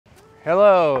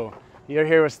Hello, you're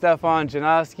here with Stefan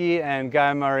Janoski and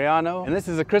Guy Mariano, and this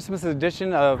is a Christmas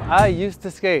edition of I Used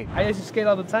to Skate. I used to skate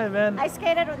all the time, man. I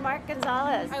skated with Mark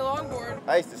Gonzalez. I longboard.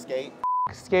 I used to skate.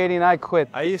 Skating, I quit.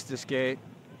 I used to skate.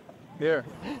 Here.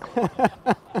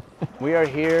 We are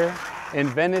here in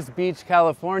Venice Beach,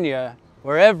 California,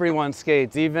 where everyone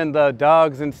skates, even the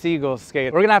dogs and seagulls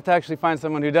skate. We're gonna have to actually find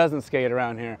someone who doesn't skate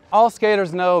around here. All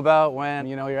skaters know about when,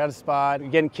 you're at a spot, you're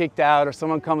getting kicked out, or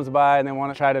someone comes by and they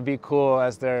wanna try to be cool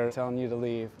as they're telling you to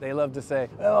leave. They love to say,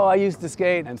 oh, I used to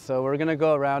skate. And so we're gonna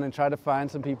go around and try to find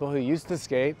some people who used to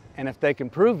skate, and if they can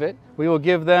prove it, we will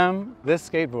give them this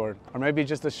skateboard, or maybe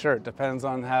just a shirt, depends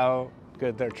on how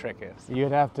good their trick is.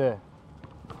 You'd have to,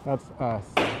 that's us.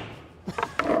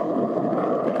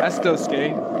 I still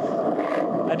skate.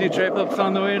 I do tray flips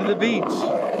on the way to the beach.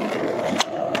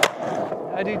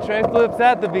 I do tray flips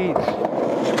at the beach.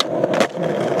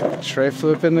 Tray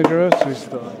flip in the grocery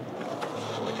store.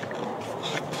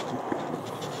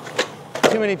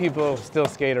 Too many people still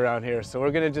skate around here, so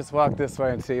we're gonna just walk this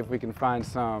way and see if we can find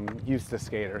some used to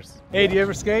skaters. Hey, do you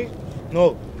ever skate?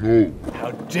 No.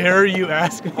 How dare you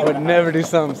ask me? I would never do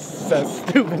something so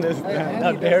stupid as that.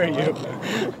 How dare you?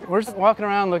 We're just walking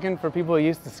around looking for people who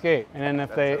used to skate. And then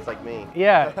if That's like me.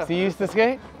 Yeah, so you used to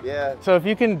skate? Yeah. So if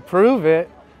you can prove it,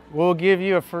 we'll give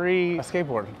you a free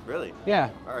skateboard. Really?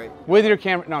 Yeah. All right. With your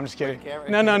camera. No, I'm just kidding. Camera?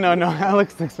 No. That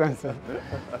looks expensive.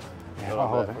 Yeah, I'll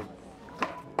hold it.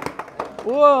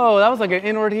 Whoa, that was like an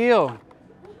inward heel.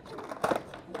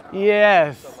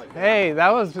 Yes. Hey, that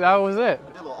was it. I did a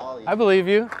little ollie. I believe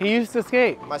you. He used to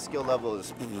skate. My skill level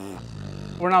is...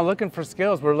 We're not looking for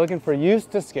skills. We're looking for used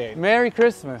to skate. Merry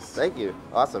Christmas. Thank you.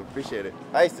 Awesome. Appreciate it.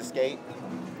 I used to skate.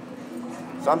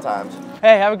 Sometimes.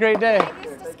 Hey, have a great day. I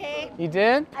used to skate. You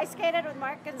did? I skated with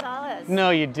Mark Gonzalez. No,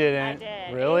 you didn't. I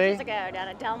did. Really? Ages ago down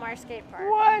at Del Mar Skate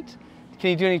Park. What? Can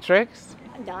you do any tricks?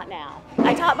 Not now.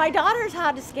 I taught my daughters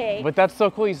how to skate. But that's so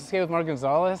cool. You used to skate with Mark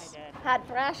Gonzalez? I did. Had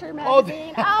Thrasher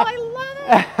magazine. Oh, I love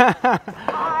it.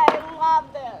 I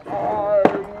love this.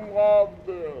 I love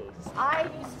this. I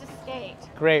used to skate.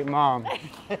 Great mom.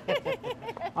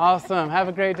 Awesome. Have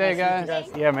a great day, guys.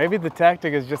 Yeah, maybe the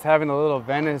tactic is just having a little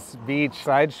Venice Beach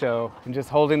sideshow and just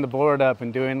holding the board up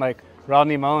and doing like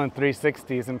Rodney Mullen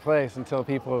 360s in place until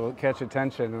people catch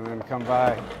attention and then come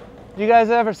by. You guys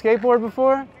ever skateboard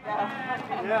before?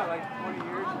 Yeah, like 20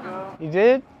 years ago. You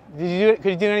did? Could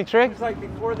you do any tricks? It's like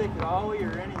before they could ollie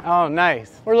or anything. Oh,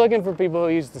 nice. We're looking for people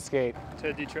who used to skate.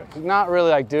 To do tricks. Not really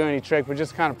like do any trick, but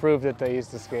just kind of prove that they used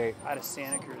to skate. I had a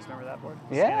Santa Cruz, remember that board?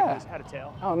 Yeah. Santa Cruz had a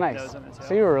tail. Oh, nice. Nose on the tail.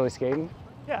 So you were really skating.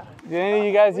 Yeah. Did any of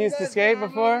you guys used to skate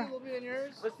before?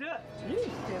 Let's do it. You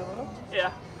skate a little.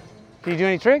 Yeah. Can you do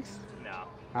any tricks?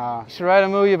 No. You should write a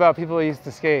movie about people who used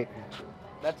to skate.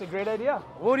 That's a great idea.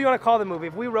 What do you want to call the movie?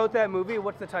 If we wrote that movie,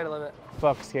 what's the title of it?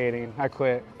 Fuck skating. I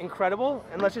quit. Incredible.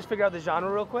 And let's just figure out the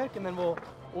genre real quick, and then we'll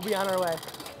be on our way.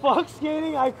 Fuck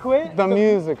skating, I quit. The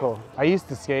musical. I used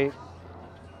to skate.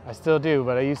 I still do,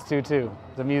 but I used to too.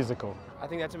 The musical. I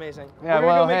think that's amazing. Yeah, We're gonna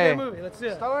well, go make hey. that movie. Let's do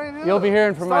it. You'll be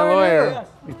hearing from my lawyer.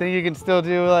 You think you can still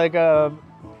do like a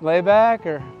layback,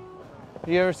 or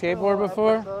you ever skateboard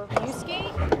before? You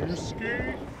skate? You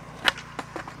skate?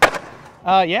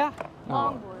 Yeah.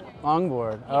 Longboard.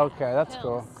 Longboard. Yeah. Okay, that's Hills.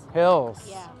 cool. Hills.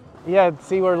 Yeah. Yeah,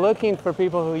 see, we're looking for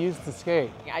people who used to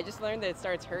skate. I just learned that it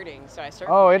starts hurting, so I surf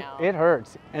Oh, it now.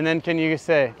 hurts. And then can you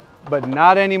say, but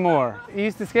not anymore? You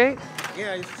used to skate?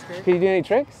 Yeah, I used to skate. Can you do any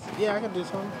tricks? Yeah, I can do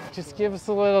some. Just give us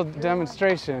a little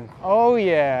demonstration. Oh,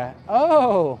 yeah.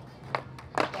 Oh.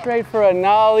 Straight for a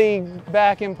nollie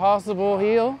back impossible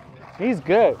heel. He's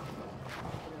good.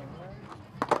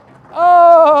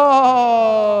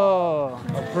 Oh!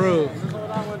 Approved.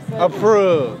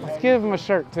 Approved. Let's give him a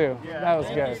shirt too. That was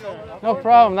good. No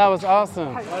problem. That was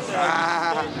awesome.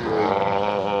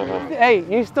 Hey,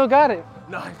 you still got it.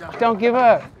 No, Don't give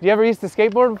up. You ever used to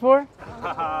skateboard before?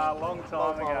 long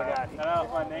time ago. I don't know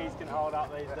if my knees can hold up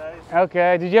these days.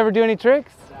 Okay. Did you ever do any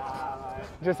tricks?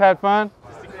 Just had fun?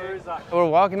 Just a cruise up. We're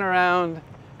walking around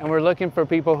and we're looking for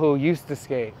people who used to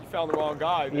skate. You found the wrong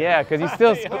guy. Man. Yeah, because he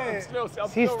still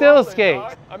He still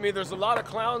skates. I mean, there's a lot of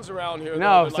clowns around here.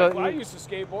 No, though. so Like, I used to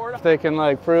skateboard. If they can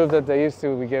like prove that they used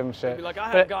to, we give them shit. Be like, I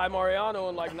had But- Guy Mariano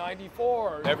in like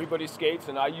 '94. Everybody skates,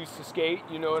 and I used to skate.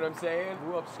 You know what I'm saying?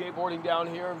 Grew up skateboarding down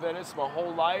here in Venice my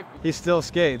whole life. He still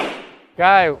skates.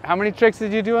 Guy, how many tricks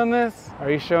did you do on this?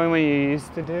 Are you showing what you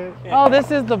used to do? Oh,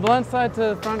 this is the blunt side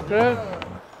to the front grip.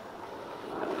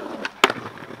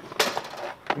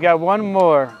 We got one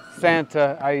more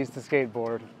Santa I used to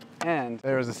skateboard. And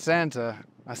there was a Santa,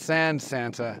 a sand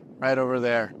Santa, right over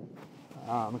there.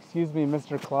 Excuse me,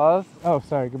 Mr. Claus. Oh,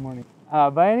 sorry, good morning.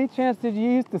 By any chance, did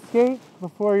you used to skate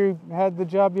before you had the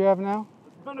job you have now?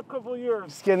 It's been a couple years.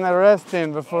 Just getting that rest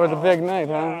in before the big night,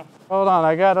 huh? Hold on,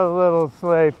 I got a little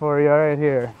sleigh for you right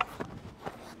here.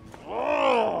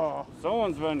 Oh,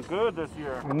 someone's been good this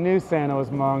year. I knew Santa was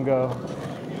mongo.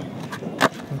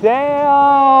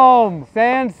 Damn!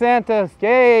 Santa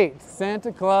skates.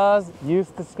 Santa Claus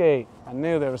used to skate. I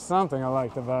knew there was something I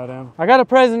liked about him. I got a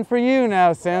present for you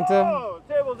now, Santa. Oh,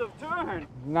 tables have turned.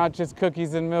 Not just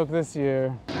cookies and milk this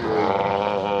year.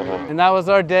 And that was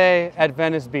our day at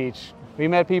Venice Beach. We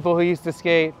met people who used to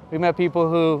skate. We met people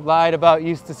who lied about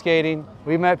used to skating.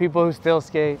 We met people who still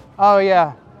skate. Oh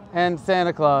yeah, and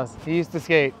Santa Claus. He used to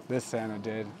skate. This Santa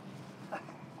did.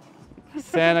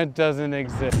 Santa doesn't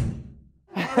exist.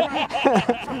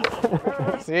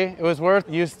 See, it was worth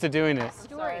used to doing it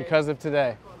because of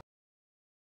today.